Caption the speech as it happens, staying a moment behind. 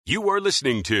You are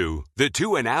listening to the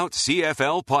 2 and Out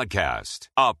CFL podcast,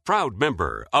 a proud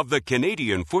member of the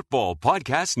Canadian Football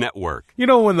Podcast Network. You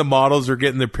know, when the models are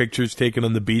getting their pictures taken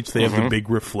on the beach, they have the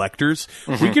big reflectors.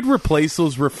 We could replace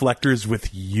those reflectors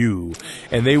with you,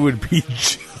 and they would be...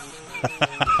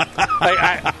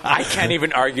 I can't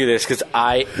even argue this because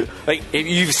if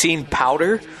you've seen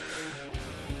Powder.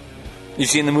 You've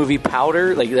seen the movie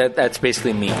Powder? That's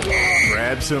basically me.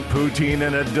 Grab some poutine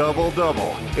and a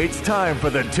double-double. It's time for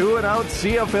the 2 and Out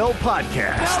CFL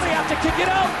podcast. Now they have to kick it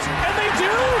out, and they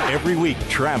do! Every week,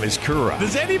 Travis Kura.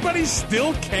 Does anybody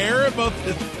still care about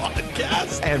this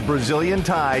podcast? And Brazilian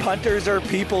Tide. Hunters are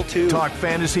people, too. Talk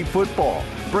fantasy football,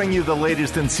 bring you the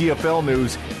latest in CFL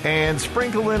news, and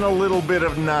sprinkle in a little bit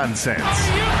of nonsense.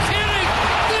 Are you kidding?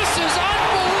 This is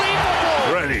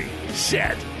unbelievable! Ready,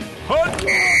 set, hunt!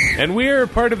 And we are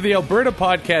part of the Alberta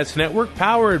Podcast Network,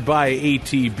 powered by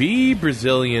ATB,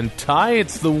 Brazilian Tie.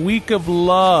 It's the week of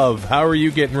love. How are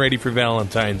you getting ready for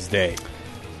Valentine's Day?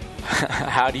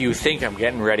 How do you think I'm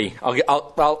getting ready?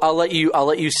 I'll let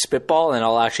you spitball, and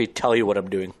I'll actually tell you what I'm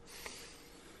doing.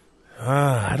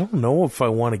 I don't know if I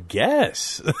want to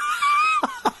guess.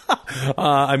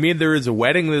 I mean, there is a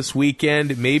wedding this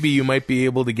weekend. Maybe you might be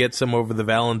able to get some over the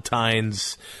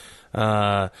Valentine's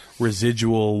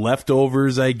residual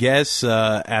leftovers, I guess,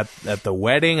 at the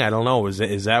wedding. I don't know.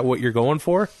 Is that what you're going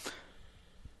for?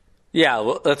 Yeah,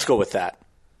 well, let's go with that.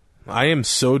 I am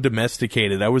so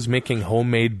domesticated. I was making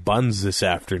homemade buns this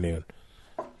afternoon.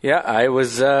 Yeah, I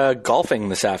was golfing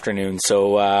this afternoon,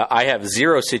 so I have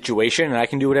zero situation, and I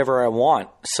can do whatever I want.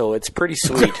 So it's pretty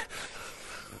sweet.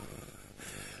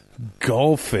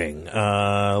 Golfing.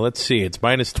 Let's see. It's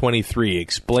minus 23.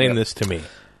 Explain this to me.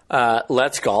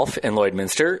 Let's Golf in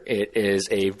Lloydminster. It is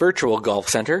a virtual golf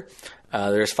center.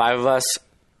 There's 5 of us.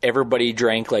 Everybody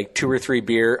drank like 2 or 3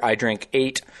 beer. I drank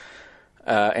 8,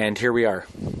 and here we are.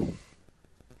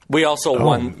 We also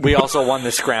won. We also won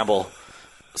the scramble.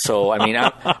 So I mean,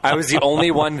 I was the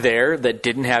only one there that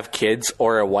didn't have kids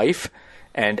or a wife,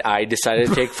 and I decided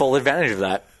to take full advantage of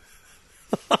that.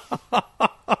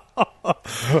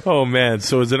 Oh man!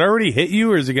 So has it already hit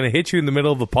you, or is it going to hit you in the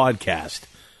middle of the podcast?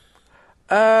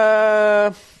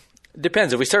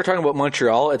 Depends. If we start talking about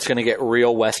Montreal, it's going to get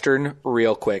real Western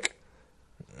real quick.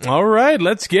 All right,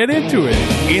 let's get into it.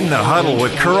 In the Huddle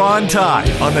with Kura and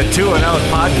Ty on the 2 and Out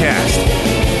podcast.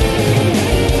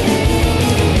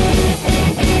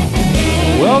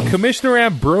 Well, Commissioner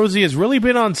Ambrosie has really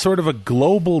been on sort of a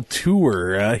global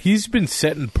tour. He's been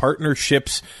setting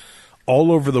partnerships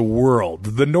all over the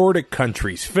world. The Nordic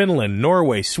countries, Finland,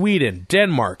 Norway, Sweden,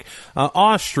 Denmark,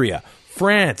 Austria,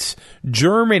 France,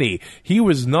 Germany. He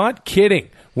was not kidding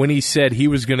when he said he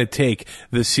was going to take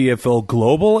the CFL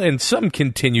global, and some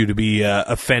continue to be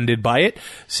offended by it,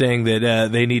 saying that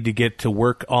they need to get to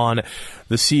work on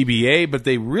the CBA, but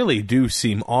they really do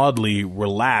seem oddly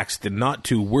relaxed and not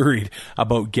too worried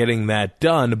about getting that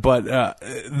done. But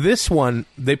this one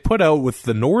they put out with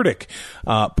the Nordic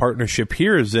partnership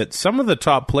here is that some of the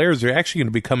top players are actually going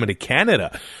to be coming to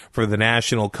Canada for the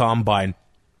National Combine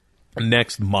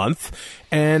next month,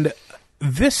 and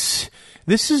this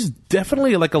is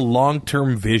definitely like a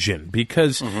long-term vision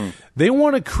because they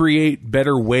want to create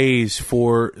better ways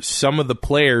for some of the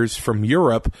players from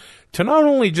Europe to not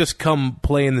only just come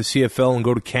play in the CFL and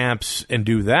go to camps and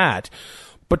do that,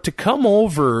 but to come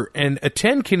over and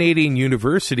attend Canadian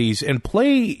universities and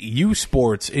play U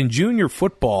Sports in junior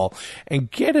football and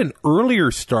get an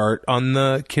earlier start on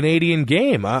the Canadian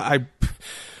game.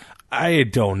 I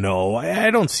don't know.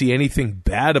 I don't see anything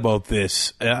bad about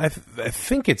this. I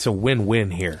think it's a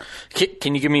win-win here.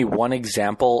 Can you give me one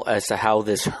example as to how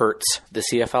this hurts the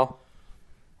CFL?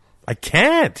 I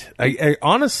can't. I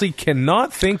honestly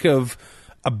cannot think of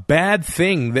a bad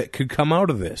thing that could come out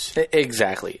of this.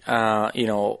 Exactly.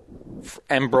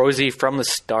 Ambrosie from the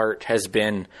start has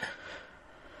been,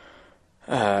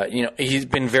 he's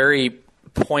been very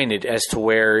pointed as to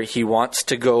where he wants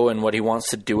to go and what he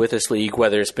wants to do with this league,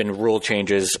 whether it's been rule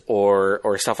changes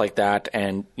or stuff like that.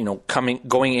 And,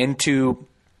 going into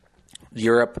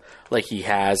Europe like he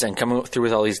has and coming through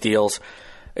with all these deals,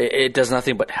 it does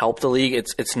nothing but help the league.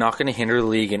 It's not going to hinder the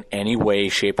league in any way,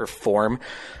 shape, or form.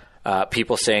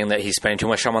 People saying that he's spending too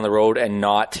much time on the road and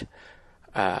not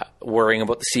worrying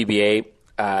about the CBA.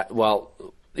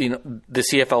 The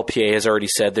CFLPA has already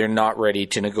said they're not ready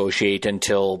to negotiate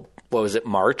until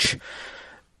March?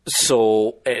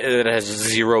 So it has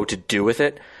zero to do with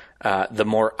it. The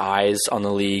more eyes on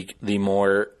the league, the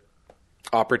more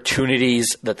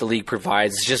opportunities that the league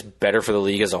provides is just better for the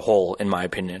league as a whole, in my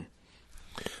opinion.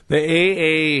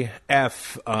 The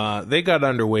AAF, they got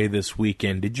underway this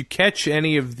weekend. Did you catch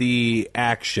any of the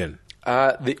action?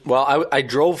 I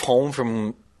drove home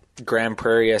from Grand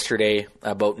Prairie yesterday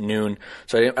about noon,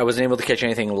 so I wasn't able to catch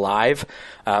anything live.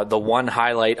 The one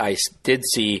highlight I did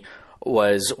see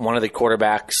was one of the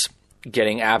quarterbacks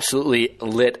getting absolutely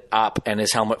lit up and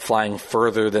his helmet flying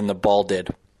further than the ball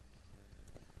did.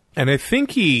 And I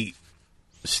think he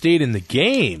stayed in the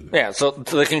game. Yeah, so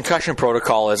the concussion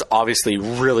protocol is obviously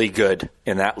really good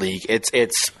in that league.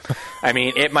 It's I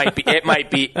mean, it might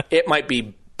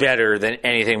be better than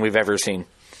anything we've ever seen.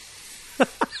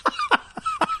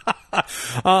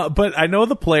 But I know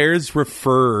the players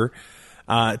refer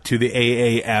to the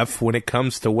AAF when it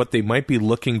comes to what they might be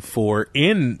looking for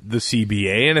in the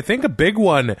CBA. And I think a big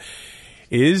one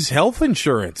is health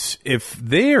insurance. If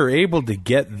they are able to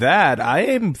get that, I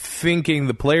am thinking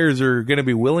the players are going to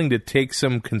be willing to take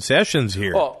some concessions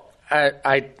here. Well,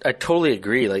 I totally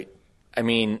agree. Like, I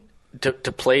mean, to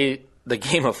play the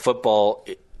game of football,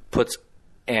 it puts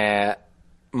a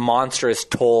monstrous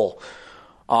toll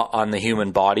on the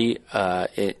human body.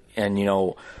 I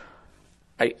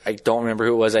don't remember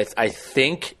who it was. I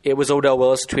think it was Odell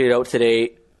Willis tweeted out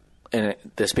today, and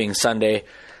this being Sunday,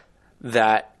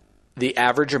 that the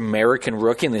average American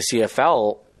rookie in the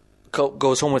CFL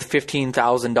goes home with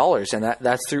 $15,000, and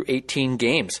that's through 18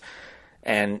 games.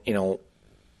 And the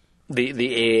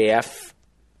AAF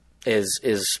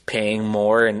is paying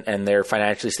more, and they're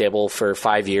financially stable for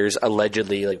 5 years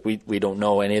allegedly. Like we don't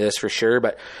know any of this for sure,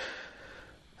 but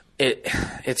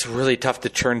it's really tough to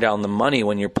turn down the money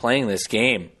when you're playing this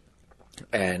game.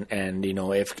 And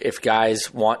if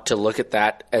guys want to look at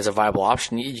that as a viable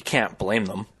option, you can't blame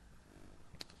them.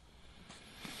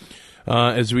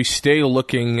 As we stay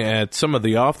looking at some of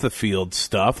the off-the-field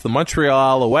stuff, the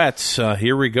Montreal Alouettes,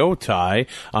 here we go, Ty.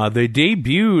 They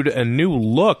debuted a new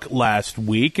look last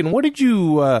week, and what did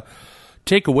you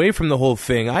take away from the whole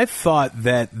thing? I thought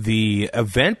that the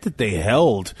event that they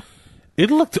held, it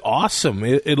looked awesome.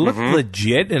 It looked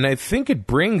legit, and I think it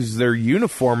brings their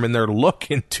uniform and their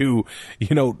look into,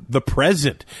 the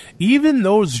present. Even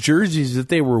those jerseys that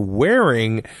they were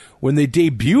wearing when they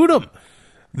debuted them,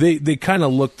 they kind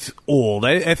of looked old.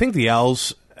 I think the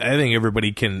Owls, I think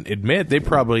everybody can admit, they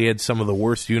probably had some of the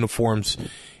worst uniforms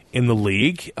in the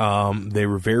league. They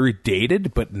were very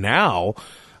dated, but now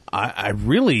I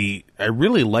really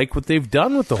like what they've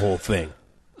done with the whole thing.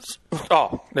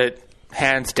 Oh,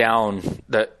 hands down,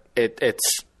 that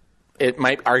it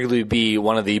might arguably be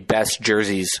one of the best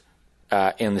jerseys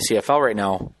in the CFL right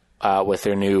now with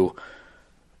their new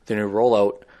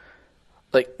rollout.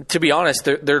 Like, to be honest,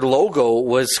 their logo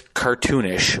was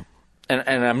cartoonish, and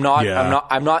I'm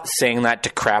not saying that to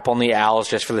crap on the Owls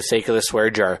just for the sake of the swear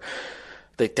jar.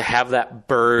 Like, to have that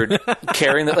bird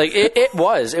carrying the, like, it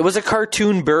was a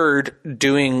cartoon bird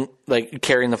carrying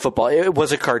the football. It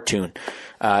was a cartoon.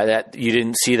 That you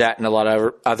didn't see that in a lot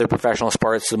of other professional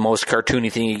sports. The most cartoony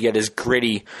thing you get is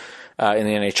gritty in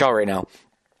the NHL right now.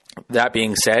 That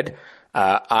being said,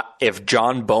 if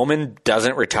John Bowman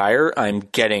doesn't retire, I'm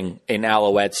getting an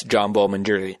Alouettes John Bowman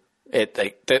jersey.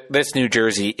 This new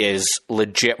jersey is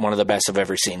legit one of the best I've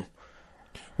ever seen.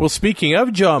 Well, speaking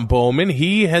of John Bowman,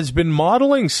 he has been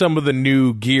modeling some of the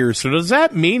new gear. So does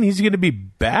that mean he's going to be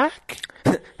back?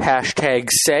 Hashtag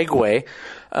segue.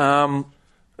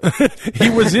 He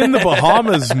was in the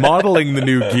Bahamas modeling the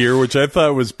new gear, which I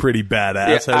thought was pretty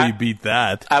badass. Yeah, how do you beat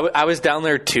that? I was down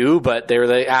there too, but they were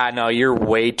like, no, you're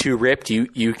way too ripped.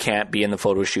 You can't be in the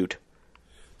photo shoot.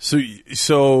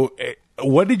 So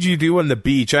what did you do on the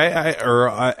beach or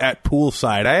at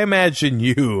poolside? I imagine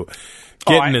you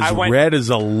getting red as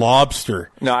a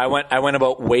lobster. No, I went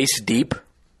about waist deep.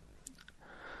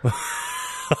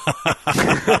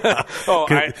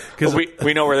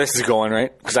 We know where this is going,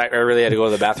 right? Because I really had to go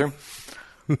to the bathroom.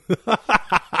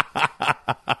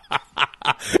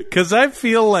 Because I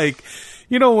feel like,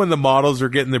 when the models are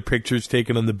getting their pictures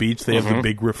taken on the beach, they have the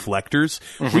big reflectors.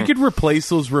 Mm-hmm. We could replace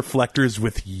those reflectors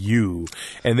with you,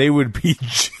 and they would be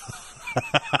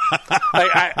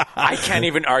I can't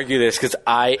even argue this because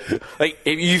if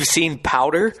you've seen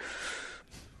Powder.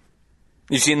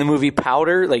 You've seen the movie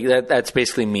Powder? Like that's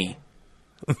basically me.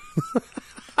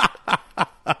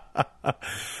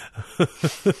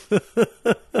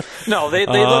 No,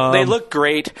 they look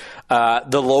great.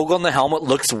 The logo on the helmet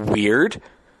looks weird,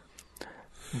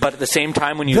 but at the same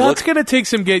time, when you that's going to take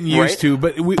some getting used to.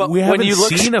 But we haven't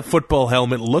seen a football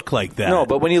helmet look like that. No,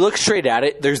 but when you look straight at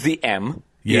it, there's the M.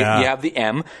 Yeah, you have the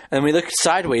M, and then when you look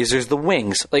sideways, there's the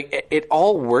wings. Like it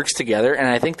all works together, and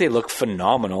I think they look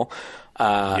phenomenal.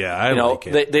 I like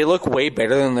it. They look way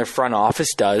better than their front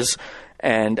office does.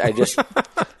 And I just,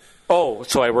 so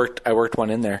I worked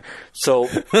one in there. So,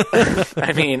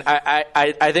 I mean,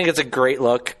 I think it's a great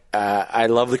look. I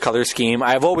love the color scheme.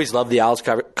 I've always loved the Owls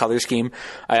color scheme.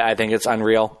 I think it's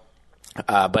unreal.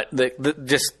 But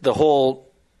just the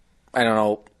whole, I don't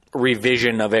know,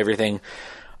 revision of everything,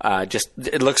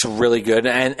 it looks really good.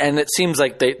 And it seems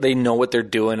like they know what they're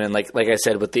doing. And like I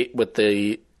said, with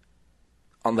the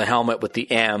on the helmet with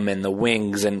the M and the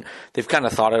wings, and they've kind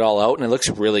of thought it all out, and it looks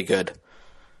really good.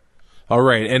 All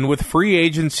right, and with free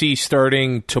agency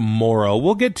starting tomorrow,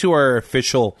 we'll get to our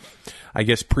official, I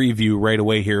guess, preview right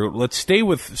away here. Let's stay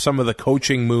with some of the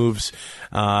coaching moves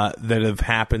that have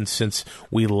happened since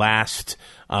we last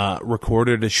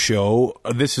recorded a show.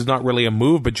 This is not really a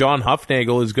move, but John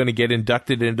Hufnagel is going to get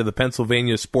inducted into the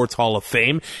Pennsylvania Sports Hall of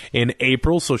Fame in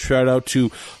April, so shout out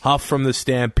to Huff from the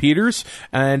Stampeders.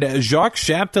 And Jacques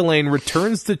Chapdelaine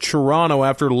returns to Toronto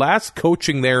after last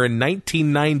coaching there in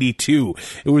 1992.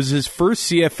 It was his first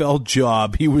CFL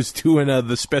job. He was doing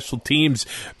the special teams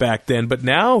back then, but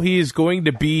now he is going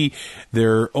to be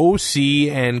their OC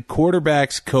and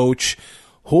quarterbacks coach,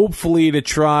 hopefully to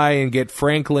try and get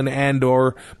Franklin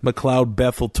and/or McLeod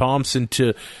Bethel Thompson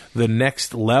to the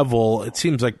next level. It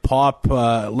seems like Pop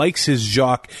likes his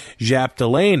Jacques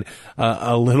Chapdelaine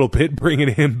a little bit,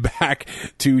 bringing him back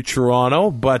to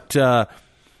Toronto. But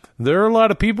there are a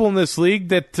lot of people in this league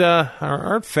that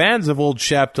aren't fans of old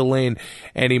Chapdelaine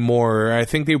anymore. I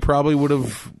think they probably would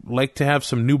have liked to have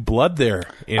some new blood there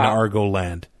in Argo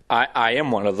land. I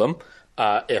am one of them.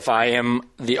 If I am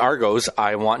the Argos,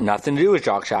 I want nothing to do with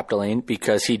Jacques Chapdelaine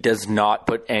because he does not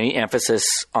put any emphasis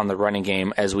on the running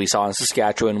game, as we saw in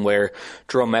Saskatchewan, where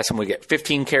Jerome Messam would get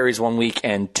 15 carries one week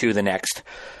and 2 the next.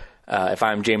 If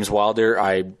I'm James Wilder,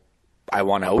 I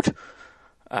want out.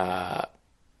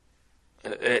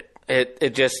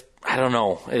 It just, I don't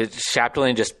know.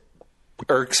 Chapdelaine just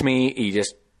irks me. He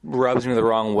just rubs me the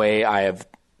wrong way. I have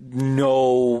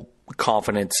no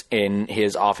confidence in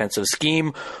his offensive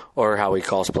scheme or how he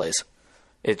calls plays.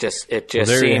 It just there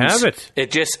seems, you have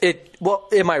it. Well,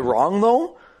 am I wrong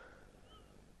though?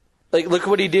 Like, look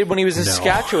what he did when he was in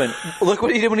Saskatchewan. Look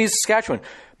what he did when he was in Saskatchewan.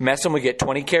 Messam would get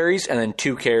 20 carries and then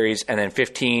 2 carries and then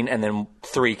 15 and then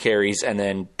 3 carries and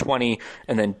then 20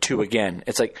 and then 2 again.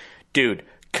 It's like, dude,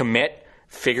 commit,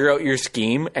 figure out your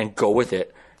scheme and go with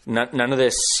it. None of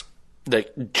this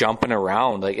like jumping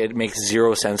around. Like, it makes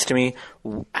zero sense to me.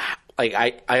 Like,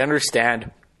 I understand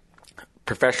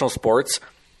professional sports.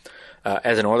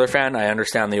 As an Oilers fan, I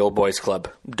understand the old boys club.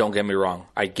 Don't get me wrong.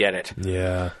 I get it.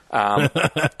 Yeah.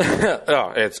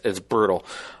 It's brutal.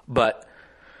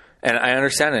 And I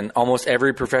understand in almost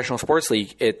every professional sports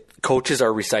league, coaches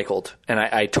are recycled. And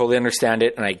I totally understand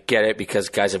it, and I get it because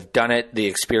guys have done it. The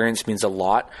experience means a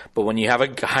lot. But when you have a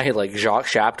guy like Jacques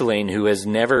Chapdelaine who has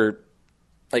never,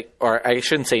 or I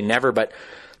shouldn't say never, but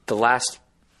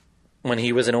when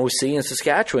he was an OC in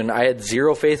Saskatchewan, I had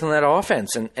zero faith in that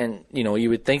offense. And you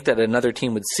would think that another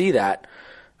team would see that,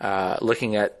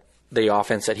 looking at the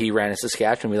offense that he ran in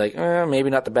Saskatchewan, be like,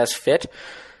 maybe not the best fit.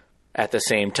 At the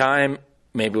same time,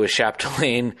 maybe with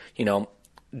Chapdelaine,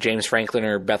 James Franklin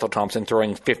or Bethel Thompson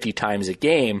throwing 50 times a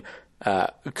game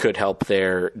could help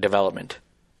their development.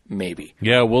 Maybe.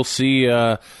 Yeah, we'll see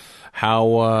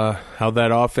how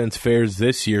that offense fares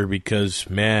this year because,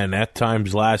 man, at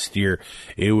times last year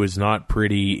it was not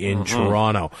pretty in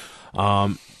Toronto.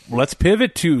 Let's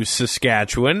pivot to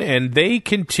Saskatchewan, and they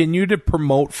continue to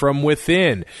promote from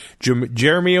within.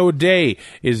 Jeremy O'Day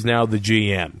is now the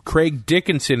GM. Craig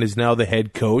Dickinson is now the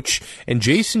head coach, and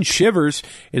Jason Shivers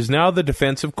is now the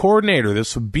defensive coordinator.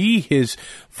 This will be his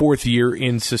 4th year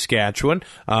in Saskatchewan.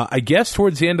 I guess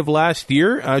towards the end of last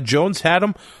year, Jones had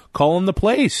him calling the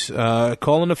plays,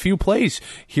 calling a few plays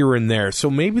here and there. So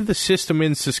maybe the system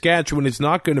in Saskatchewan is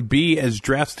not going to be as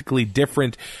drastically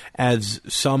different as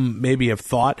some maybe have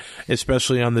thought,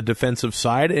 especially on the defensive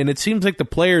side. And it seems like the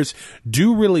players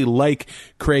do really like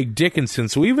Craig Dickinson.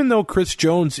 So even though Chris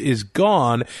Jones is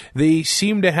gone, they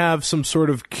seem to have some sort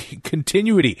of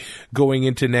continuity going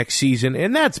into next season.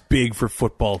 And that's big for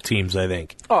football teams, I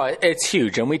think. Oh, it's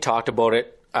huge. And we talked about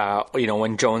it,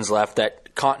 when Jones left, that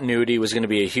continuity was going to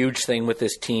be a huge thing with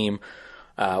this team,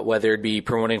 whether it be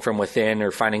promoting from within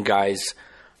or finding guys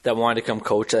that wanted to come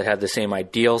coach that had the same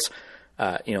ideals.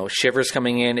 Shivers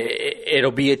coming in,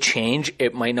 it'll be a change.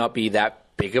 It might not be that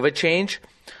big of a change.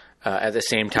 At the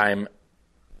same time,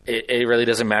 it really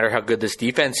doesn't matter how good this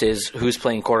defense is, who's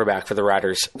playing quarterback for the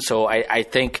Riders. So I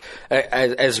think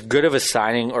as good of a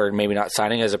signing, or maybe not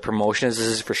signing, as a promotion as this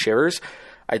is for Shivers,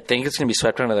 I think it's going to be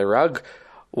swept under the rug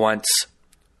once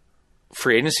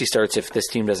free agency starts if this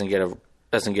team doesn't get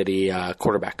a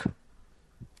quarterback.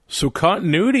 So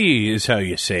continuity is how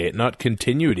you say it, not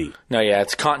continuity. No, yeah,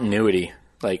 it's continuity.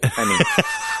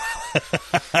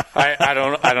 I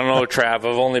don't know, Trav. I've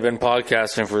only been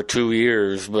podcasting for 2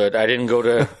 years, but I didn't go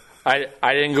to I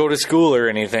didn't go to school or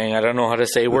anything. I don't know how to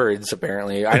say words.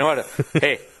 Apparently, I know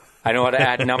how to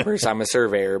add numbers. I'm a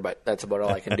surveyor, but that's about all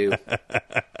I can do.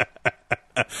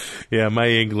 Yeah, my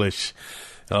English,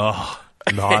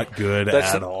 not good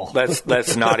at all.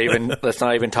 Let's not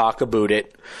even talk about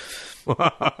it.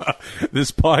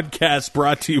 This podcast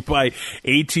brought to you by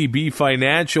ATB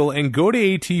Financial, and go to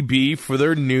ATB for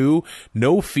their new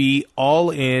no-fee,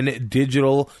 all-in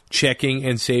digital checking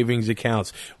and savings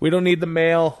accounts. We don't need the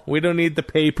mail. We don't need the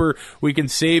paper. We can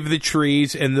save the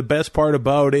trees, and the best part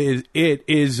about it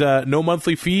is no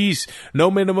monthly fees, no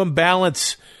minimum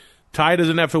balance. Ty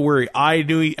doesn't have to worry. I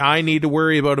need to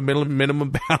worry about a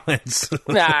minimum balance.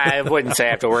 Nah, I wouldn't say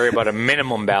I have to worry about a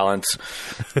minimum balance.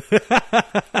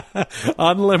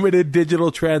 Unlimited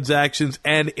digital transactions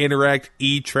and Interact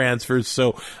e-transfers.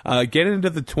 So get into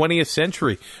the 20th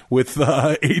century with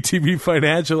ATB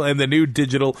Financial and the new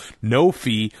digital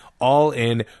no-fee,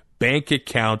 all-in bank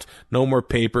account. No more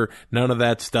paper, none of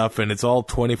that stuff, and it's all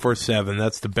 24/7.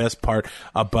 That's the best part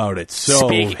about it. So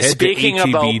speaking head to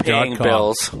about ATB.com. paying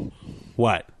bills.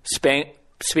 What?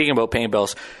 Speaking about paying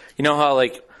bills, you know how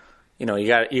you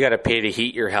got to pay to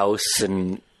heat your house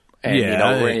and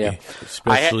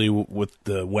especially with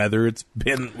the weather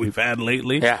we've had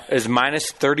lately. Yeah, it was minus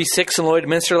 36 in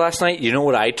Lloydminster last night. You know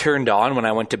what I turned on when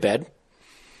I went to bed?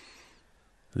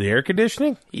 The air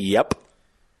conditioning? Yep.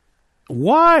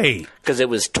 Why? Because it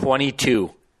was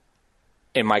 22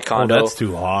 in my condo. Oh, that's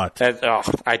too hot.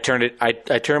 I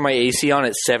turned my AC on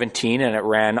at 17 and it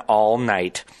ran all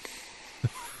night.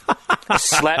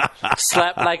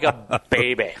 Slept like a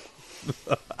baby.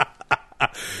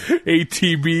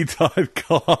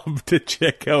 ATB.com to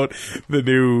check out the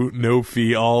new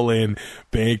no-fee all-in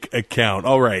bank account.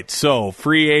 All right, so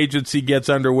free agency gets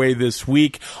underway this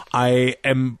week. I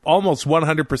am almost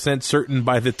 100% certain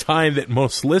by the time that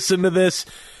most listen to this,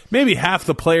 maybe half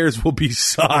the players will be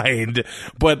signed,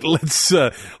 but let's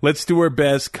do our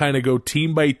best, kind of go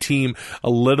team by team a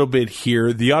little bit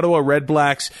here. The Ottawa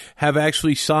Redblacks have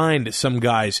actually signed some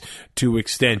guys to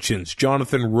extensions.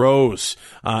 Jonathan Rose,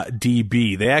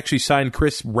 DB. They actually signed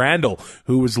Chris Randall,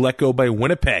 who was let go by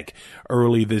Winnipeg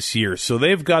early this year. So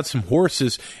they've got some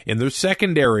horses in their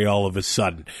secondary all of a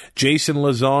sudden. Jason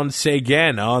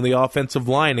Lauzon-Seguin on the offensive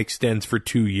line extends for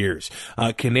 2 years.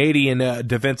 Canadian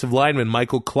defensive lineman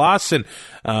Michael Clausen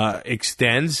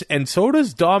extends, and so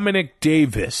does Dominic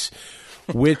Davis,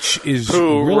 which is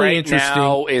really interesting.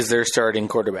 Now is their starting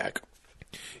quarterback.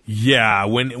 Yeah,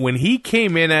 when he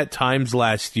came in at times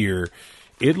last year,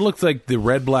 it looked like the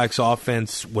Red Blacks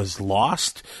offense was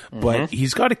lost, but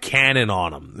he's got a cannon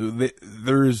on him.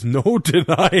 There's no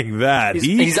denying that.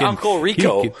 He's Uncle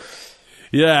Rico.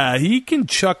 He can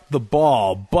chuck the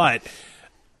ball, but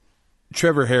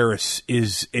Trevor Harris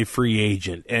is a free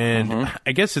agent, and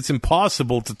I guess it's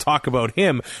impossible to talk about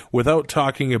him without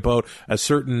talking about a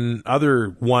certain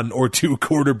other one or two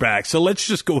quarterbacks. So let's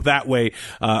just go that way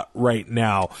right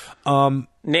now.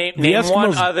 Name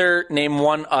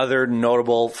one other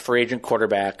notable free agent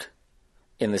quarterback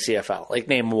in the CFL. Like,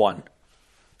 name one.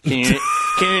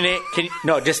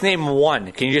 Just name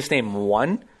one. Can you just name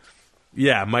one?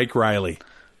 Yeah, Mike Riley.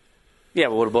 Yeah,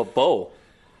 but what about Bo?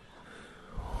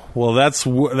 Well, that's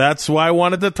why I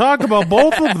wanted to talk about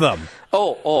both of them.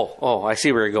 Oh, I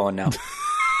see where you're going now.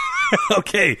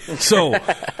 Okay, so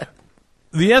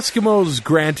the Eskimos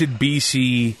granted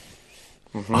BC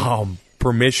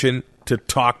permission to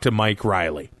talk to Mike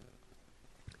Riley.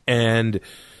 And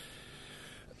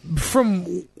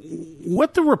from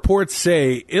what the reports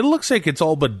say, it looks like it's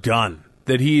all but done,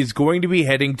 that he is going to be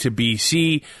heading to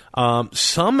BC.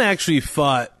 Some actually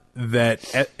thought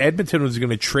that Edmonton was going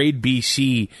to trade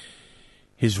BC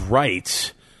his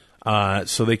rights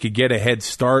so they could get a head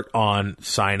start on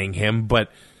signing him. But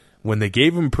when they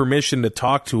gave him permission to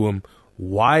talk to him,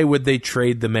 why would they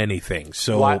trade them anything?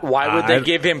 So why would they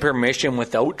give him permission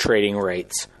without trading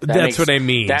rights? That's what I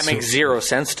mean. That makes zero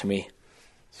sense to me.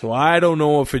 So I don't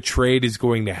know if a trade is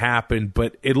going to happen,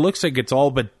 but it looks like it's all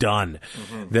but done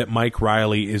that Mike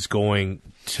Riley is going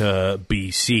to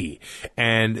BC.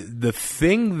 And the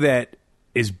thing that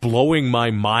is blowing my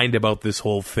mind about this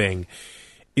whole thing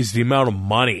is the amount of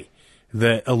money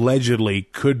that allegedly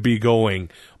could be going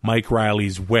Mike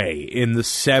Riley's way in the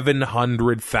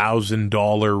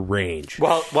 $700,000 range.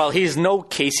 Well, he's no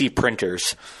Casey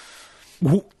Printers.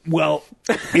 Well,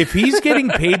 if he's getting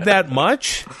paid that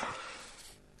much,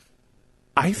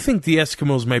 I think the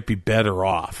Eskimos might be better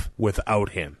off without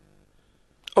him.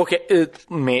 Okay,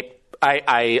 mate,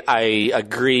 I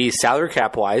agree salary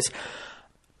cap wise.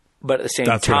 But at the same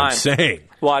That's time, what I'm saying.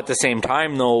 Well, at the same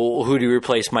time, though, who do you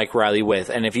replace Mike Riley with?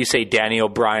 And if you say Danny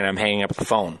O'Brien, I'm hanging up the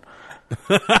phone.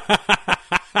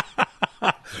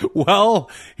 Well,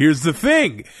 here's the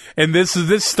thing, and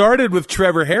this started with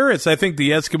Trevor Harris. I think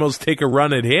the Eskimos take a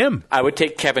run at him. I would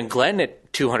take Kevin Glenn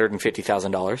at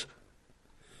 $250,000.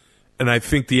 And I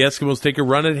think the Eskimos take a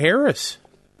run at Harris.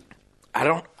 I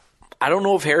don't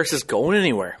know if Harris is going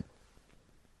anywhere.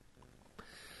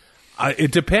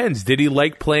 It depends. Did he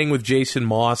like playing with Jason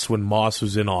Moss when Moss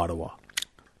was in Ottawa?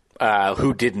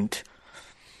 Who didn't?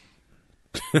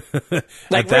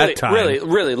 At that time, really,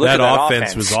 look at that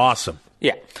offense was awesome.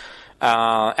 Yeah.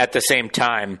 At the same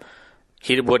time,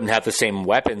 he wouldn't have the same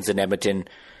weapons in Edmonton,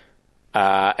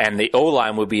 and the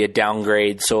O-line would be a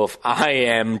downgrade. So if I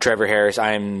am Trevor Harris,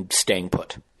 I'm staying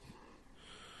put.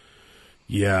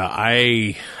 Yeah,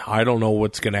 I don't know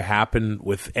what's going to happen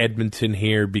with Edmonton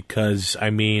here because, I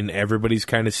mean, everybody's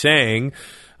kind of saying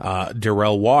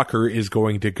Darrell Walker is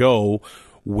going to go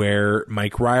where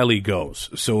Mike Riley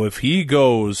goes. So if he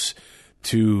goes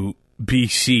to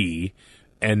BC,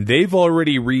 and they've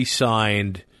already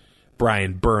re-signed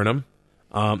Brian Burnham,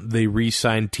 they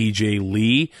re-signed TJ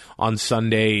Lee on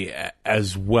Sunday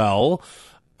as well,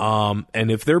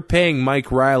 and if they're paying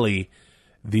Mike Riley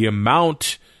the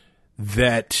amount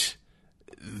that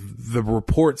the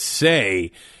reports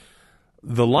say,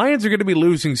 the Lions are going to be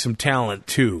losing some talent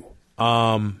too.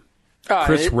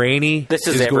 Chris Rainey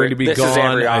is going to be gone. This is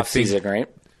every offseason, right?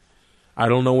 I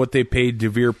don't know what they paid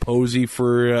Devere Posey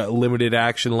for limited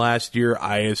action last year.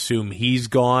 I assume he's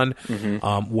gone.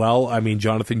 Mm-hmm. Well, I mean,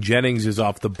 Jonathan Jennings is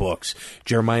off the books.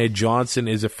 Jeremiah Johnson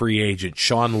is a free agent.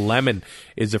 Sean Lemon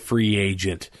is a free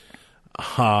agent.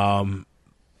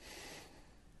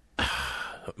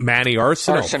 Manny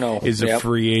Arsenault is a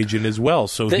free agent as well,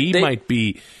 so he might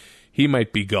be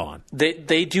gone.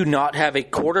 They do not have a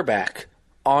quarterback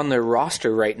on their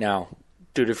roster right now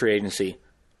due to free agency.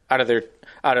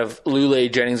 Out of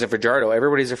Lule, Jennings, and Fajardo,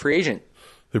 everybody's a free agent.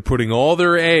 They're putting all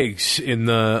their eggs in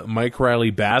the Mike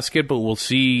Riley basket, but we'll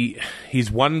see. He's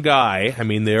one guy. I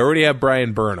mean, they already have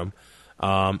Brian Burnham.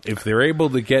 If they're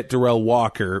able to get Darrell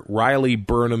Walker, Riley,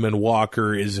 Burnham, and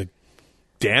Walker is a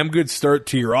damn good start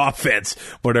to your offense,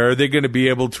 but are they going to be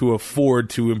able to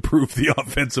afford to improve the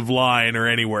offensive line or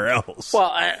anywhere else?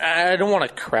 Well, I don't want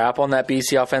to crap on that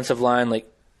BC offensive line. Like,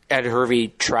 Ed Hervey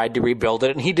tried to rebuild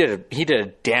it, and he did a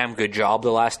damn good job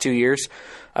the last 2 years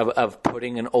of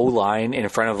putting an O-line in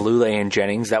front of Lule and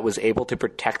Jennings that was able to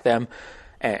protect them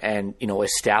and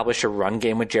establish a run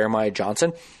game with Jeremiah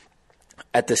Johnson.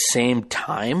 At the same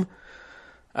time,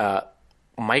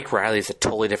 Mike Riley is a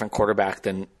totally different quarterback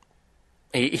than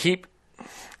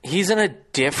he's in a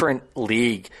different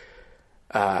league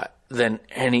than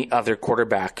any other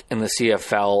quarterback in the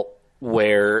CFL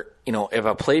where, if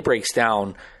a play breaks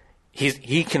down,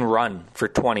 he can run for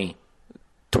 20,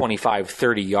 25,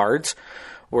 30 yards,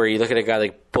 where you look at a guy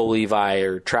like Bo Levi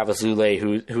or Travis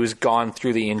Lule who's gone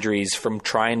through the injuries from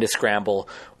trying to scramble,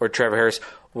 or Trevor Harris,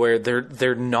 where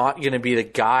they're not going to be the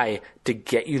guy to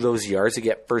get you those yards to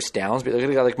get first downs. But look at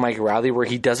a guy like Mike Riley, where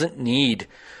he doesn't need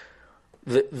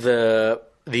the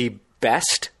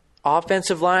best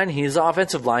offensive line. He has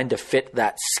offensive line to fit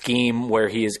that scheme where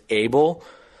he is able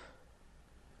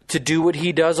to do what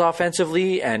he does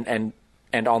offensively and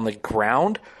on the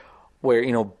ground, where,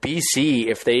 BC,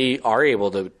 if they are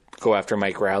able to go after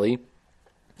Mike Riley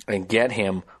and get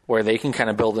him, where they can kind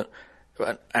of build it.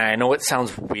 I know it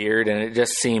sounds weird and it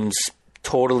just seems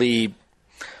totally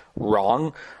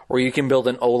wrong, where you can build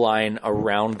an O-line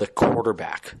around the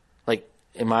quarterback. Like,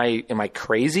 am I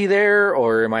crazy there,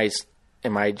 or am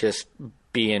I just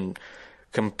being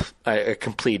a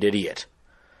complete idiot?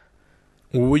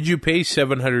 Would you pay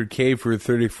 $700K for a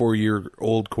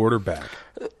 34-year-old quarterback?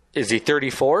 Is he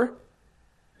 34?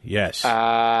 Yes.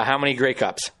 How many Grey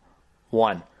Cups?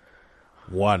 One.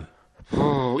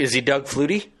 Is he Doug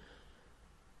Flutie?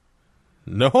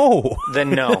 No.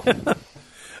 Then no.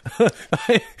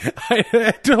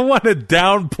 I don't want to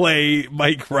downplay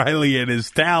Mike Riley and his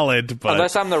talent, but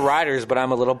unless I'm the Riders, but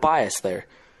I'm a little biased there.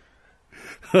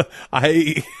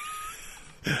 I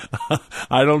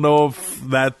don't know if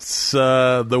that's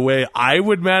the way I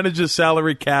would manage a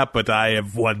salary cap, but I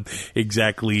have won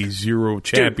exactly 0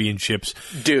 championships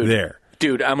there.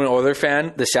 Dude, I'm an Oilers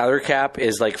fan. The salary cap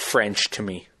is like French to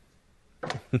me.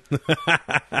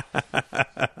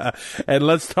 And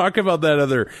let's talk about that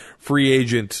other free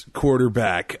agent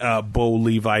quarterback, Bo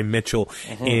Levi Mitchell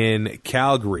in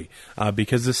Calgary,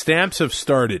 because the Stamps have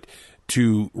started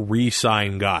to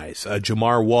re-sign guys.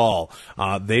 Jamar Wall,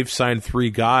 they've signed 3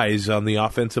 guys on the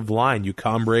offensive line.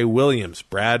 Ucambre Williams,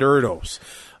 Brad Erdos.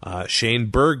 Shane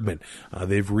Bergman.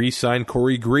 They've re-signed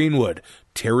Corey Greenwood,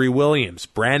 Terry Williams,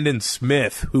 Brandon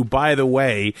Smith, who, by the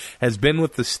way, has been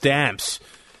with the Stamps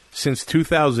since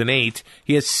 2008.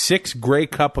 He has 6 Grey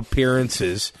Cup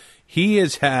appearances. He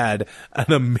has had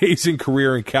an amazing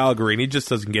career in Calgary, and he just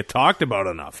doesn't get talked about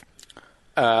enough.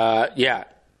 Yeah,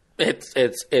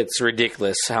 it's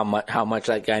ridiculous how much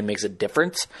that guy makes a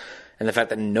difference, and the fact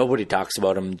that nobody talks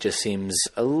about him just seems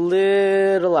a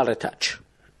little out of touch.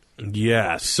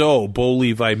 Yeah. So Bo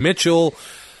Levi Mitchell,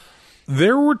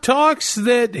 there were talks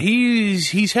that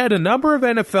he's had a number of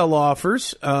NFL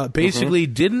offers.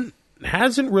 Basically,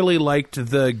 hasn't really liked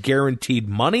the guaranteed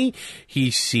money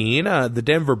he's seen. The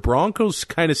Denver Broncos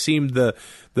kind of seemed the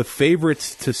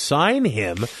favorites to sign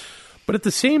him. But at the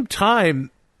same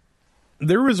time,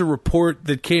 there was a report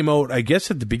that came out, I guess,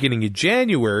 at the beginning of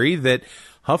January that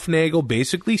Hufnagel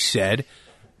basically said,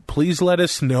 please let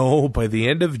us know by the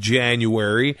end of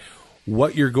January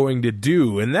what you're going to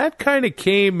do. And that kind of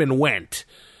came and went.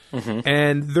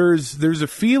 And there's a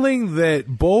feeling that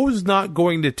Bo's not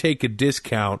going to take a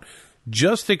discount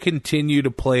just to continue to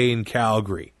play in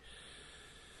Calgary.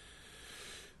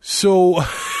 So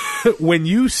when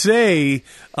you say,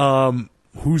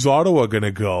 who's Ottawa going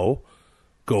to go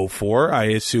for, I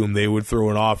assume they would throw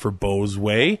an offer Bo's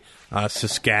way.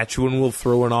 Saskatchewan will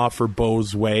throw an offer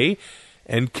Bo's way.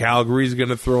 And Calgary's going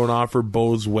to throw an offer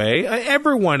Bo's way.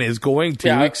 Everyone is going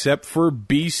to, except for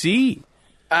BC.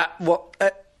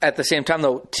 At the same time,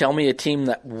 though, tell me a team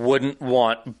that wouldn't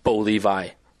want Bo Levi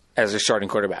as their starting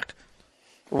quarterback.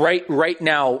 Right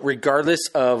now, regardless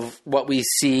of what we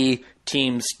see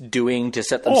teams doing to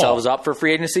set themselves up for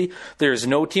free agency, there's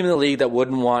no team in the league that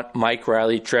wouldn't want Mike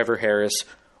Riley, Trevor Harris,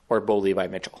 or Bo Levi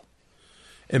Mitchell.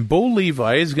 And Bo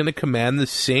Levi is going to command the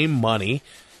same money,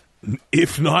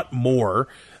 if not more,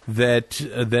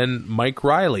 than Mike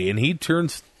Riley. And he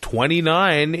turns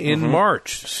 29 in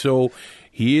March. So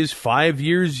he is 5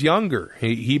 years younger.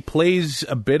 He plays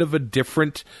a bit of a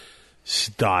different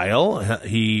style.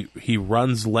 He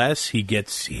runs less. He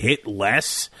gets hit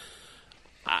less.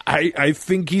 I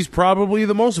think he's probably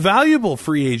the most valuable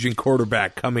free agent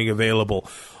quarterback coming available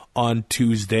on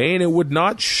Tuesday, and it would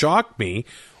not shock me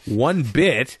one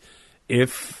bit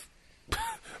if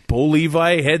Bo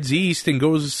Levi heads east and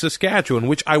goes to Saskatchewan,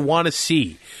 which I want to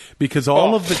see, because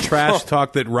all of the trash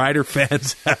talk that Rider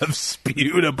fans have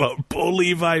spewed about Bo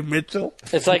Levi Mitchell,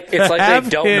 it's like they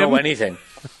don't know anything.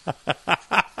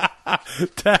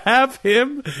 To have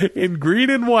him in green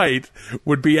and white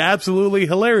would be absolutely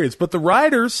hilarious. But the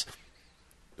Riders,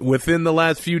 within the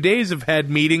last few days, have had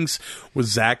meetings with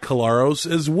Zach Collaros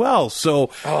as well.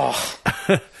 So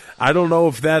I don't know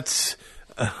if that's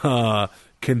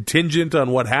contingent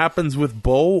on what happens with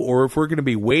Bo or if we're going to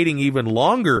be waiting even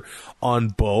longer on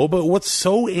Bo. But what's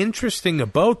so interesting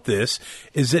about this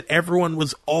is that everyone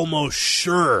was almost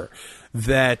sure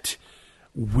that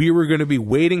we were going to be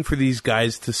waiting for these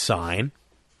guys to sign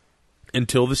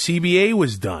until the CBA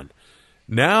was done.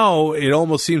 Now it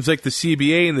almost seems like the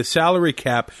CBA and the salary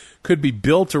cap could be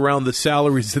built around the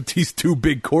salaries that these two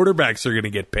big quarterbacks are going to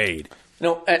get paid.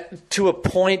 No, to a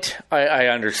point, I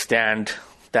understand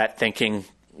that thinking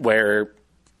where,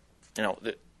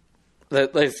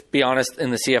 let's be honest,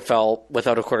 in the CFL,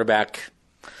 without a quarterback,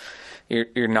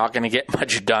 you're not going to get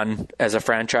much done as a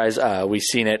franchise. We've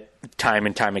seen it time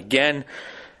and time again.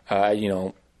 I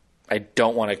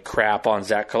don't want to crap on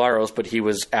Zach Collaros, but he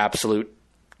was absolute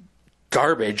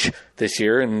garbage this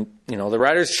year. And, the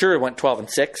Riders sure went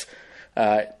 12-6.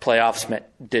 Playoffs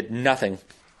did nothing.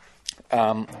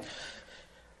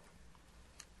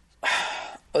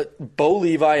 Bo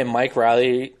Levi and Mike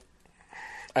Riley,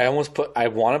 I want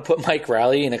to put Mike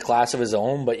Riley in a class of his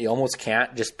own, but you almost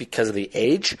can't just because of the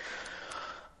age.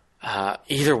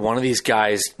 Either one of these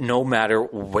guys, no matter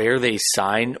where they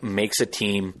sign, makes a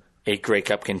team a Grey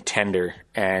Cup contender.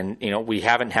 And, we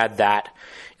haven't had that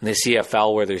in the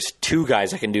CFL where there's two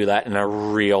guys that can do that in a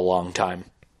real long time.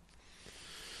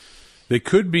 They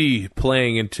could be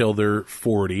playing until they're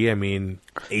 40. I mean,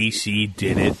 AC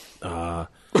did it.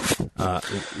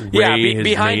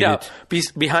 Behind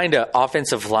a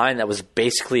offensive line that was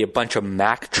basically a bunch of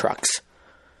Mack trucks.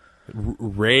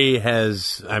 Ray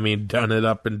has, done it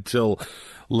up until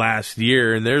last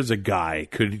year, and there's a guy.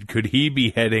 Could he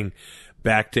be heading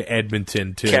back to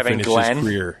Edmonton to finish his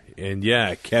career? And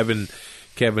yeah, Kevin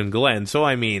Glenn. So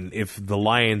if the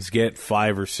Lions get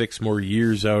 5 or 6 more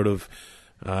years out of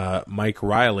Mike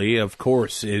Riley, of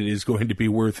course it is going to be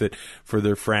worth it for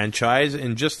their franchise.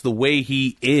 And just the way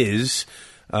he is,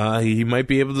 he might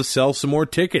be able to sell some more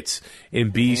tickets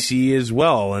in BC as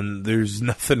well, and there's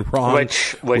nothing wrong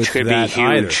which with could that be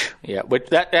huge. either.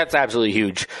 Yeah, that's absolutely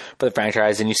huge for the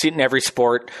franchise, and you see it in every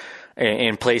sport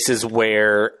in places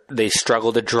where they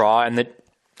struggle to draw, and the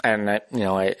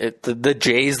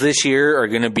Jays this year are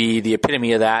going to be the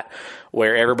epitome of that,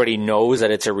 where everybody knows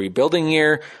that it's a rebuilding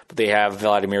year, but they have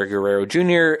Vladimir Guerrero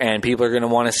Jr., and people are going to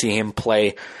want to see him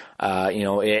play.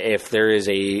 If there is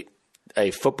a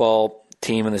football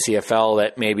team in the CFL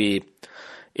that maybe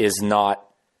is not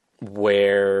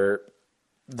where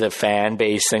the fan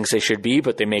base thinks they should be,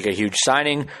 but they make a huge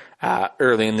signing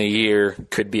early in the year,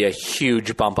 could be a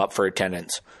huge bump up for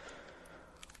attendance.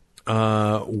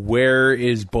 Where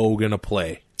is Bo gonna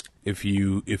play if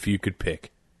you could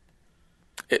pick?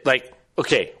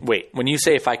 Okay, wait. When you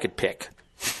say if I could pick,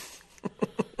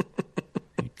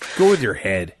 go with your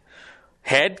head.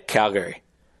 Head, Calgary.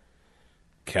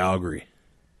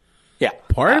 Yeah.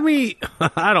 Part of me,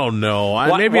 I don't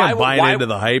know. Maybe I'm buying into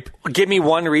the hype. Give me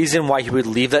one reason why he would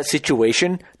leave that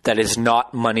situation that is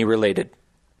not money related.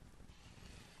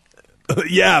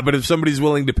 Yeah, but if somebody's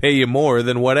willing to pay you more,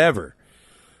 then whatever.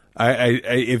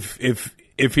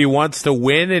 If he wants to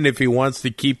win and if he wants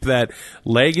to keep that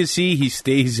legacy, he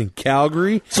stays in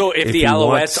Calgary. So if the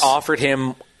Alouettes offered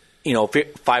him,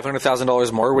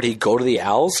 $500,000 more, would he go to the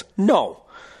Owls? No.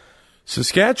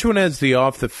 Saskatchewan has the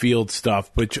off-the-field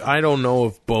stuff, which I don't know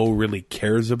if Bo really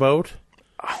cares about.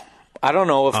 I don't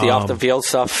know if the off-the-field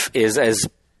stuff is as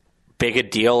big a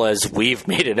deal as we've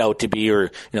made it out to be,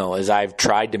 or as I've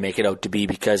tried to make it out to be,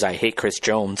 because I hate Chris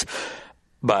Jones.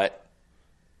 But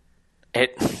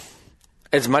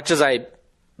as much as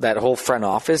that whole front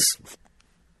office,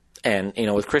 and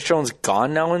with Chris Jones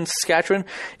gone now in Saskatchewan,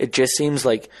 it just seems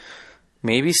like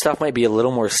maybe stuff might be a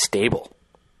little more stable.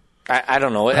 I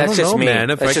don't know. That's just me,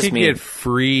 man. If That's I could get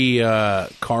free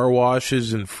car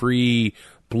washes and free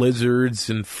blizzards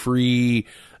and free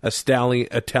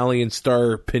Italian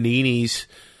star paninis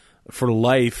for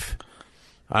life,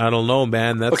 I don't know,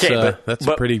 man. That's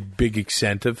a pretty big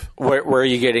incentive. Where are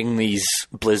you getting these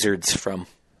blizzards from?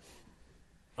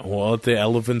 Well, at the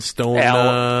Elephant Stone.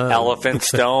 Elephant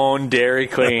Stone, Dairy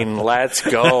Queen. Let's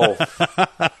go.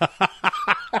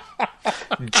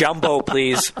 Jumbo,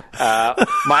 please.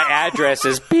 My address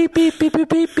is beep, beep, beep, beep,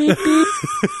 beep, beep, beep.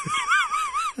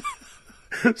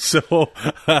 So,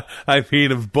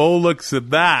 if Bo looks at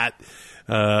that,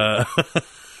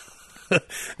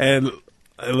 and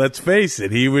let's face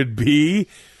it, he would be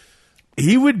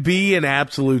an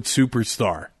absolute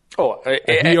superstar. Oh, I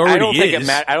don't think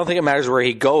it matters where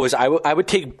he goes. I would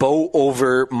take Bo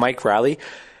over Mike Riley.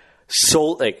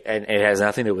 So, and it has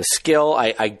nothing to do with skill.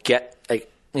 I get,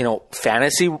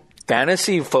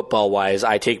 fantasy football wise,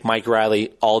 I take Mike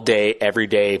Riley all day, every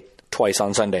day, twice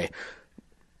on Sunday.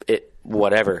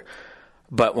 Whatever.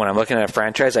 But when I'm looking at a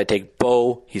franchise, I take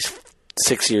Bo. He's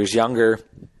 5 years younger,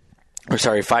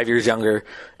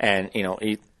 and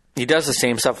he does the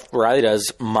same stuff Riley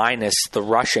does, minus the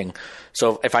rushing.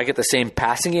 So if I get the same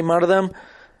passing game out of them,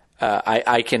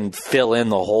 I can fill in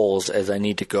the holes as I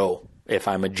need to go if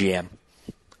I'm a GM.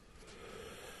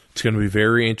 It's going to be a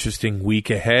very interesting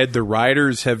week ahead. The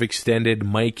Riders have extended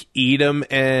Mike Edom,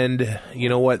 and you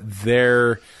know what?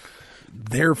 Their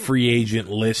free agent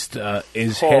list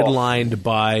is headlined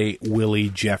by Willie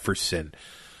Jefferson.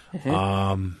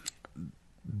 Mm-hmm.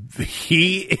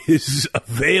 He is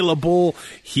available.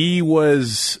 He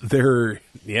was their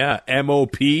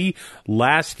MOP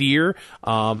last year.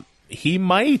 He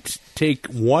might take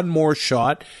one more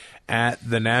shot at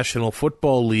the National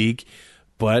Football League,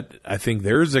 but I think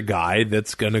there's a guy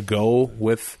that's going to go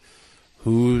with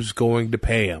who's going to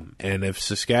pay him. And if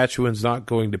Saskatchewan's not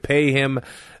going to pay him,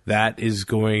 that is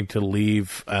going to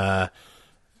leave a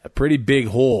pretty big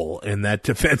hole in that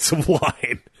defensive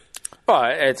line. Oh,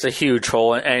 it's a huge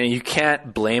hole, and you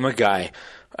can't blame a guy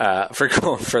for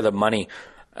going for the money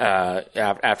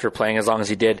after playing as long as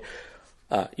he did.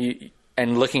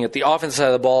 And looking at the offense side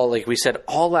of the ball, like we said,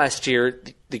 all last year,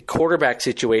 the quarterback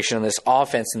situation in this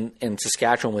offense in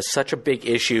Saskatchewan was such a big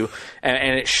issue,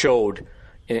 and it showed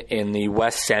in the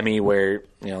West Semi where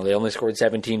they only scored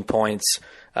 17 points.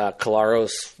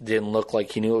 Kolaros didn't look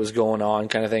like he knew what was going on,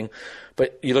 kind of thing.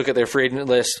 But you look at their free agent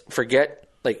list,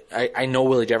 I know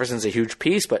Willie Jefferson's a huge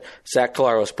piece, but Zach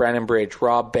Kolaros, Brandon Bridge,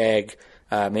 Rob Bagg,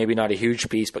 maybe not a huge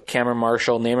piece, but Cameron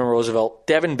Marshall, Naaman Roosevelt,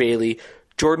 Devin Bailey,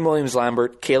 Jordan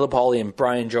Williams-Lambert, Caleb Hawley, and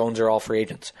Brian Jones are all free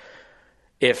agents.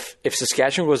 If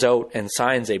Saskatchewan goes out and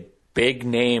signs a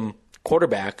big-name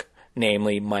quarterback,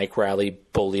 namely Mike Riley,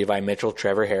 Bo Levi Mitchell,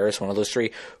 Trevor Harris, one of those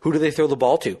three, who do they throw the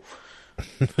ball to?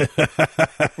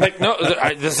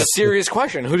 This is a serious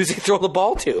question. Who does he throw the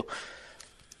ball to?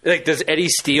 Like, does Eddie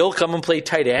Steele come and play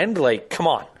tight end? Like, come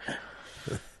on.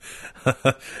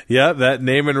 Yeah, that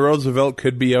Naaman Roosevelt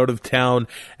could be out of town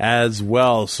as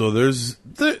well. So there's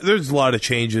a lot of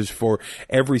changes for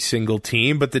every single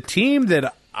team. But the team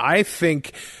that I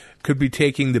think could be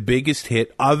taking the biggest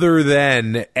hit, other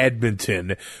than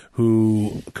Edmonton,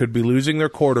 who could be losing their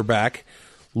quarterback,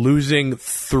 losing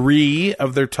 3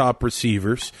 of their top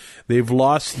receivers. They've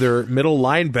lost their middle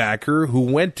linebacker, who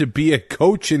went to be a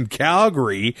coach in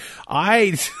Calgary.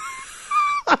 I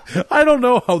don't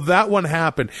know how that one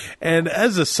happened. And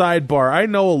as a sidebar, I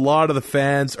know a lot of the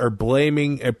fans are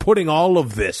blaming and putting all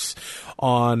of this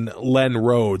on Len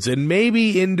Rhodes. And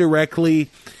maybe indirectly,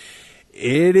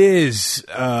 it is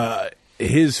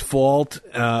his fault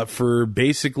for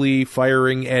basically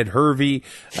firing Ed Hervey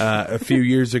a few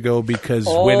years ago because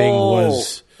winning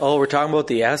was... Oh, we're talking about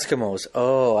the Eskimos.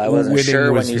 Oh, I wasn't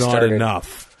sure when you started.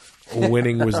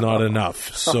 Winning was not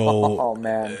enough. So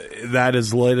man. That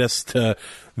has led us to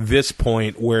this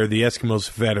point where the Eskimos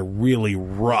have had a really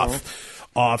rough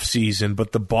offseason,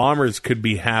 but the Bombers could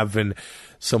be having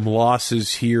some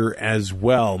losses here as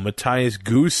well. Matthias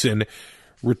Goosen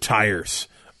retires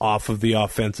off of the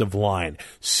offensive line.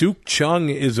 Suk Chung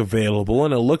is available,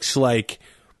 and it looks like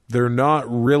they're not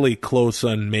really close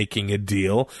on making a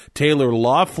deal. Taylor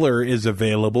Loeffler is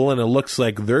available, and it looks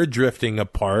like they're drifting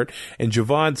apart. And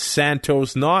Javon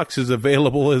Santos Knox is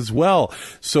available as well.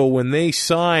 So when they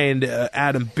signed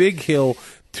Adam Bighill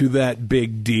to that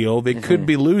big deal, they could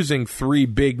be losing 3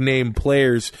 big-name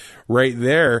players right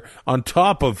there on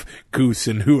top of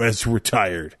Goosen, who has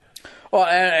retired. Well,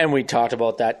 and we talked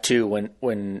about that too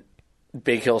when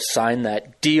Bighill signed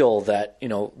that deal, that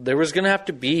there was going to have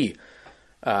to be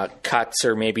cuts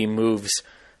or maybe moves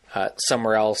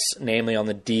somewhere else, namely on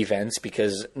the defense,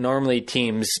 because normally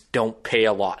teams don't pay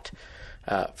a lot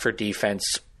for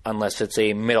defense unless it's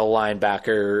a middle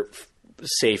linebacker,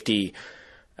 safety,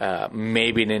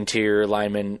 maybe an interior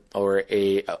lineman or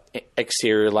a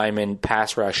exterior lineman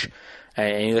pass rush.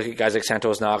 And you look at guys like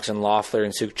Santos Knox and Loeffler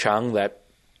and Suk Chung, that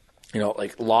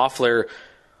like Loeffler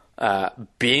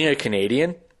being a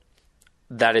Canadian,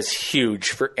 that is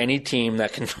huge for any team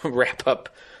that can wrap up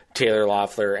Taylor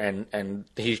Loeffler, and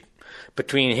he,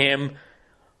 between him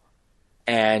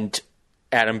and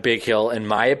Adam Bighill, in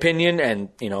my opinion, and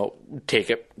take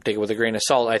it with a grain of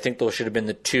salt, I think those should have been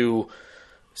the 2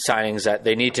 signings that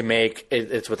they need to make.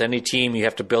 It's with any team, you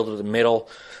have to build with the middle,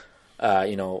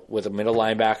 with a middle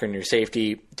linebacker and your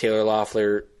safety, Taylor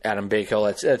Loeffler, Adam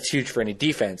Bighill. That's huge for any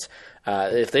defense.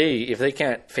 If they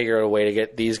can't figure out a way to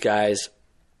get these guys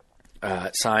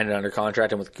signed and under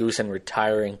contract, and with Goosen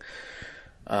retiring,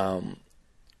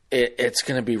 it's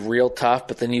going to be real tough.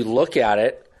 But then you look at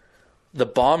it, the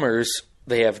Bombers,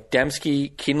 they have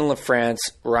Dembski, Keenan LaFrance,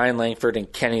 Ryan Langford,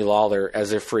 and Kenny Lawler as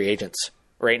their free agents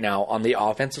right now on the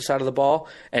offensive side of the ball,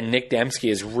 and Nick Dembski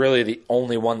is really the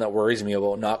only one that worries me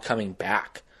about not coming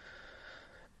back.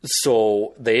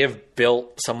 So they have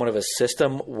built somewhat of a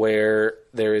system where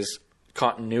there is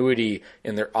continuity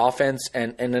in their offense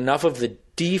and enough of the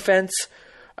defense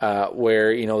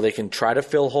where they can try to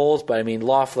fill holes. But I mean,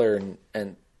 Loeffler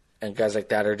and guys like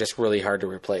that are just really hard to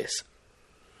replace.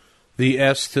 The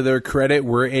S, to their credit,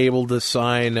 were able to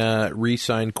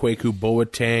re-sign Kwaku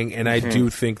Boateng, and I do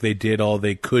think they did all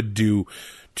they could do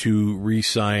to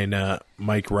re-sign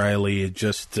Mike Riley. It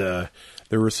just there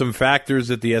were some factors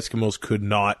that the Eskimos could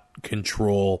not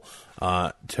control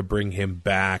to bring him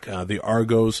back. The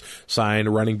Argos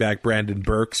signed running back Brandon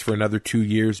Burks for another 2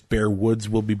 years. Bear Woods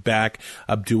will be back.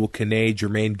 Abdul Kanay,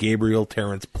 Jermaine Gabriel,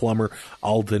 Terrence Plummer,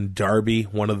 Alden Darby,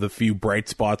 one of the few bright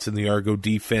spots in the Argo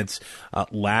defense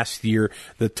last year.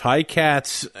 The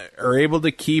Ticats are able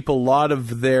to keep a lot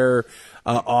of their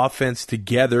offense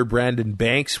together. Brandon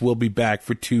Banks will be back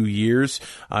for 2 years.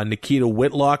 Nikita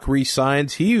Whitlock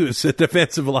re-signs. He was a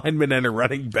defensive lineman and a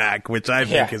running back, which I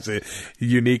think is a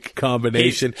unique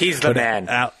combination. He's the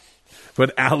man.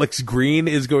 But Alex Green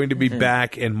is going to be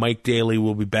back, and Mike Daly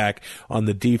will be back on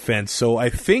the defense. So I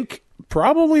think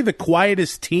probably the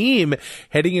quietest team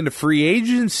heading into free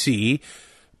agency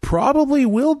probably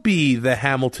will be the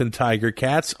Hamilton Tiger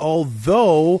Cats,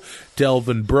 although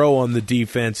Delvin Breaux on the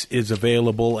defense is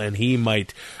available, and he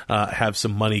might have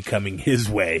some money coming his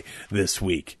way this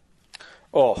week.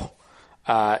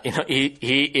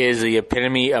 He is the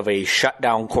epitome of a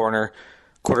shutdown corner.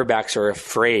 Quarterbacks are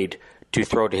afraid to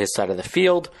throw to his side of the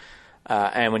field,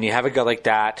 and when you have a guy like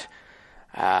that,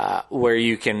 where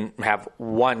you can have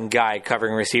one guy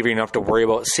covering receiver, you don't have to worry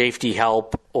about safety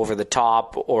help over the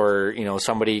top or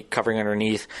somebody covering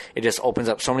underneath. It just opens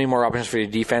up so many more options for your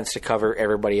defense to cover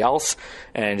everybody else,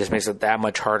 and it just makes it that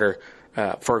much harder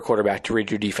for a quarterback to read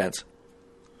your defense.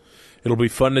 It'll be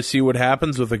fun to see what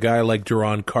happens with a guy like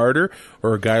Duron Carter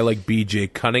or a guy like B.J.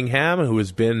 Cunningham, who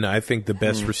has been, I think, the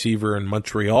best receiver in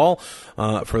Montreal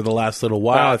for the last little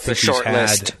while. I think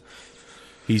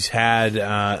he's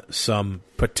had some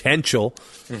potential,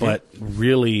 but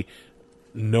really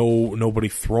nobody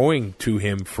throwing to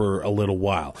him for a little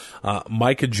while.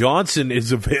 Micah Johnson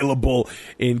is available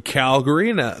in Calgary,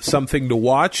 and something to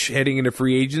watch heading into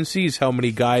free agency is how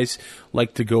many guys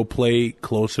like to go play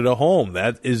closer to home.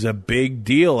 That is a big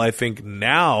deal, I think,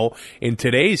 now in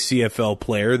today's CFL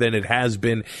player than it has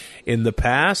been in the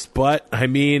past. But, I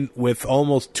mean, with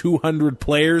almost 200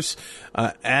 players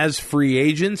as free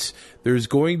agents, there's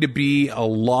going to be a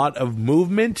lot of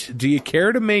movement. Do you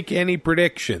care to make any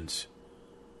predictions?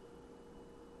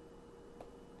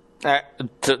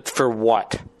 For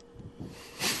what?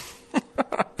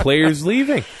 Players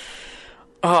leaving.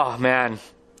 Oh, man.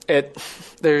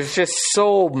 There's just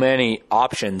so many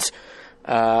options.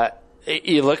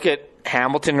 You look at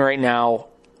Hamilton right now,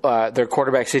 their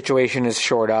quarterback situation is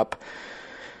shored up.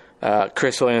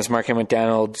 Chris Williams, Mark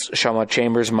McDonald, Shama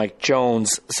Chambers, Mike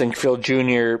Jones, Sinkfield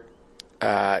Jr.,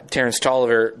 Terrence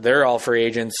Tolliver, they're all free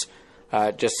agents.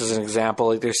 Just as an example,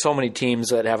 like, there's so many teams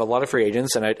that have a lot of free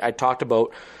agents, and I talked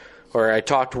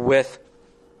with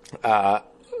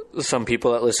some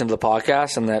people that listen to the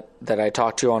podcast and that I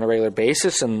talk to on a regular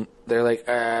basis, and they're like,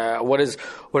 what is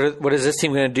this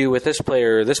team going to do with this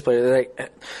player or this player? They're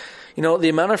like, the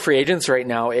amount of free agents right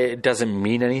now, it doesn't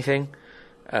mean anything.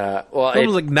 Like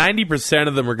 90%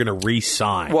 of them are going to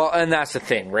re-sign. Well, and that's the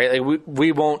thing, right? Like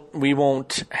we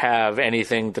won't have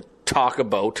anything to talk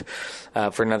about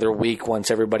for another week once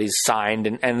everybody's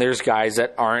signed, and there's guys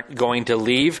that aren't going to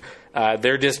leave.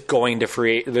 They're just going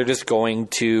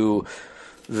to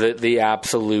the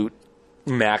absolute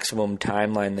maximum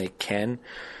timeline they can.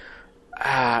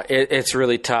 It's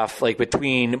really tough. Like,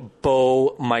 between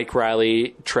Bo, Mike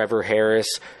Riley, Trevor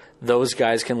Harris, those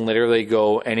guys can literally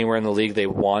go anywhere in the league they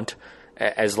want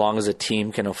as long as a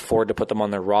team can afford to put them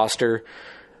on their roster.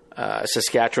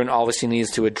 Saskatchewan obviously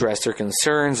needs to address their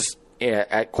concerns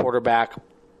at quarterback.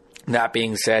 That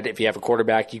being said, if you have a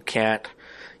quarterback, you can't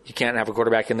have a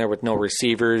quarterback in there with no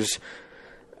receivers.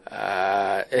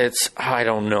 I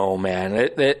don't know, man.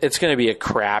 It's going to be a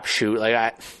crapshoot.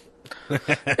 Like,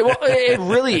 it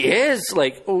really is.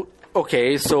 Like,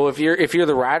 okay, so if you're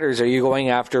the Riders, are you going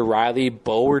after Riley,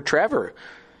 Bo, or Trevor?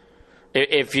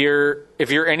 If you're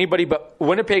anybody but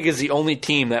Winnipeg is the only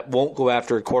team that won't go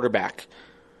after a quarterback,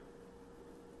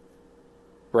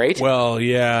 right? Well,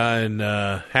 yeah, and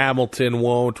Hamilton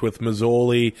won't with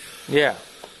Mazzoli. Yeah.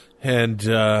 And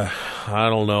I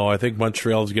don't know. I think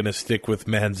Montreal's going to stick with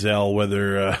Manziel,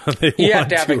 whether they you want have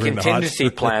to have to a contingency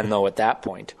plan, though, at that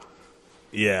point.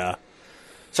 Yeah.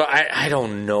 So I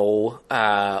don't know.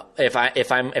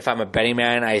 If I'm a betting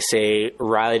man, I say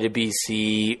Riley to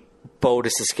BC, Bo to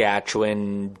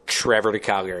Saskatchewan, Trevor to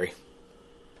Calgary.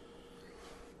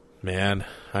 Man,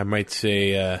 I might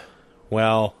say,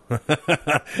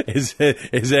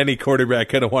 is any quarterback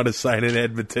going to want to sign in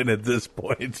Edmonton at this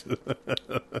point?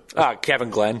 Kevin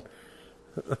Glenn.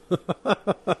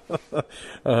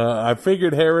 I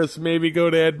figured Harris maybe go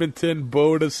to Edmonton,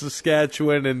 Bo to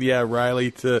Saskatchewan, and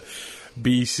Riley to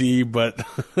BC, but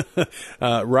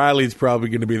Riley's probably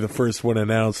going to be the first one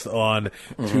announced on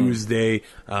Tuesday.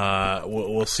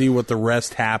 We'll see what the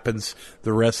rest happens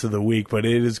the rest of the week, but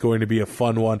it is going to be a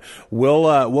fun one.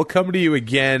 We'll come to you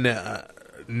again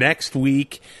next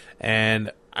week,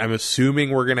 and I'm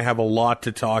assuming we're going to have a lot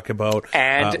to talk about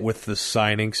with the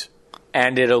signings.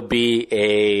 And it'll be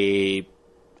a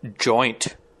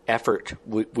joint effort.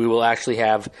 We will actually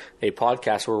have a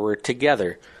podcast where we're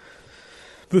together.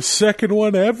 The second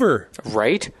one ever.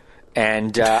 Right.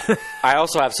 And I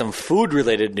also have some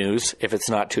food-related news, if it's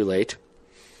not too late.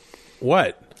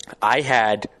 What? I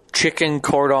had chicken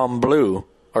cordon bleu,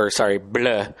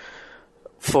 bleu,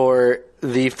 for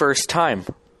the first time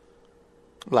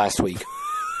last week.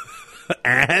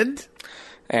 And?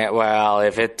 Well,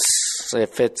 if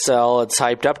it's all it's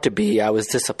hyped up to be, I was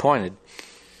disappointed.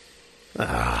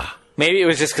 Maybe it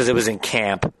was just because it was in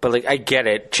camp, but like I get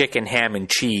it, chicken, ham, and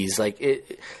cheese. Like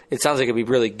it sounds like it'd be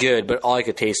really good, but all I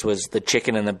could taste was the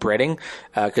chicken and the breading,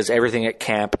 because everything at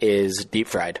camp is deep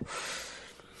fried.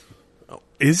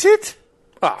 Is it?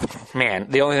 Oh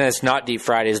man, the only thing that's not deep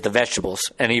fried is the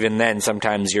vegetables, and even then,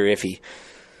 sometimes you're iffy.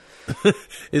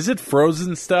 Is it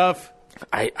frozen stuff?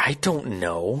 I don't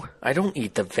know. I don't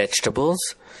eat the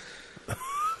vegetables.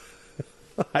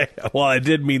 I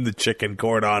did mean the chicken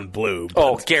cordon bleu. But...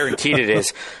 Oh, guaranteed it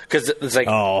is. Because it's like,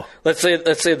 let's say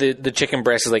the chicken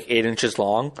breast is like 8 inches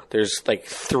long. There's like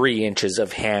 3 inches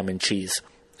of ham and cheese,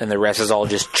 and the rest is all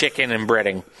just chicken and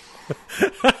breading.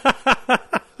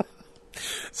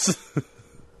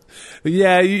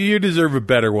 Yeah, you deserve a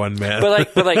better one, man.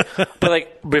 But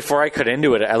like, before I cut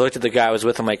into it, I looked at the guy I was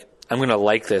with. I'm like, I'm gonna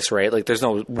like this, right? Like, there's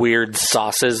no weird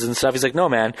sauces and stuff. He's like, no,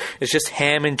 man, it's just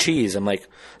ham and cheese. I'm like,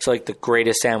 it's like the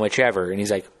greatest sandwich ever. And he's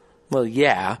like, well,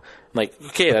 yeah. I'm like,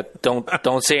 okay,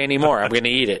 don't say any more. I'm gonna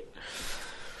eat it.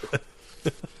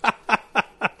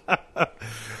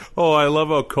 Oh, I love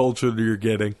how cultured you're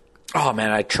getting. Oh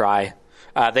man, I try.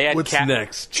 They had What's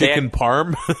next? Chicken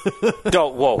parm?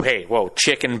 Whoa,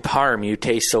 chicken parm! You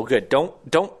taste so good. Don't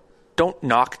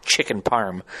knock chicken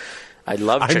parm. I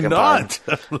love chicken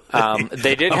parm.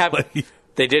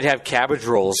 They did have cabbage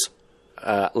rolls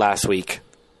last week.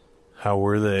 How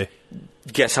were they?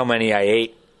 Guess how many I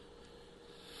ate?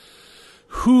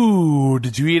 Who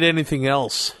did you eat? Anything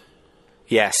else?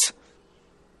 Yes.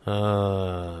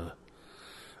 I'm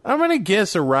gonna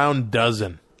guess around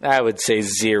dozen. I would say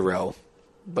 0.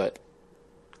 But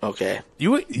okay,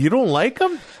 you don't like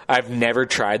them? I've never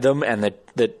tried them, and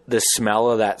the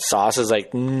smell of that sauce is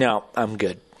like, no, I'm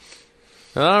good.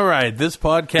 All right, this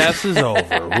podcast is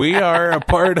over. We are a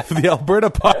part of the Alberta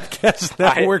Podcast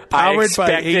Network, powered by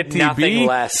ATB. Nothing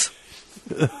less.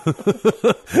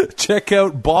 Check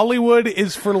out Bollywood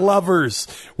is for Lovers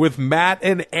with Matt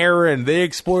and Aaron. They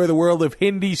explore the world of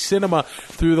Hindi cinema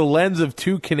through the lens of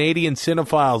 2 Canadian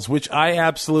cinephiles, which I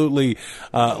absolutely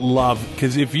love.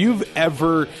 Because if you've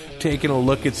ever taken a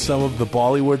look at some of the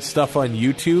Bollywood stuff on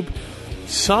YouTube,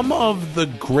 some of the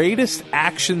greatest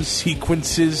action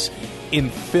sequences in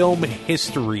film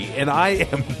history, and I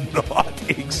am not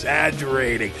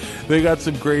exaggerating. They got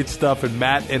some great stuff, and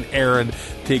Matt and Aaron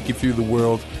take you through the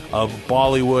world of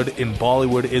Bollywood, and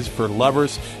Bollywood is for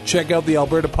Lovers. Check out the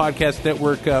Alberta Podcast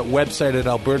Network website at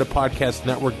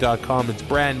albertapodcastnetwork.com. It's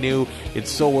brand new.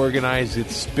 It's so organized.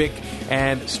 It's spick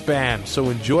and span. So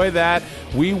enjoy that.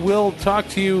 We will talk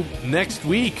to you next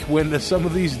week when some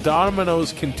of these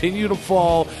dominoes continue to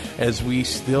fall, as we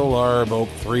still are about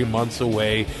 3 months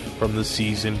away from the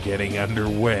season getting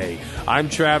underway. I'm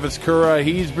Travis Cura.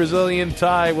 He's Brazilian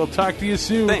Ty. We'll talk to you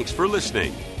soon. Thanks for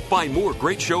listening. Find more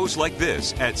great shows like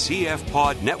this at CF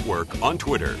Pod Network on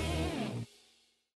Twitter.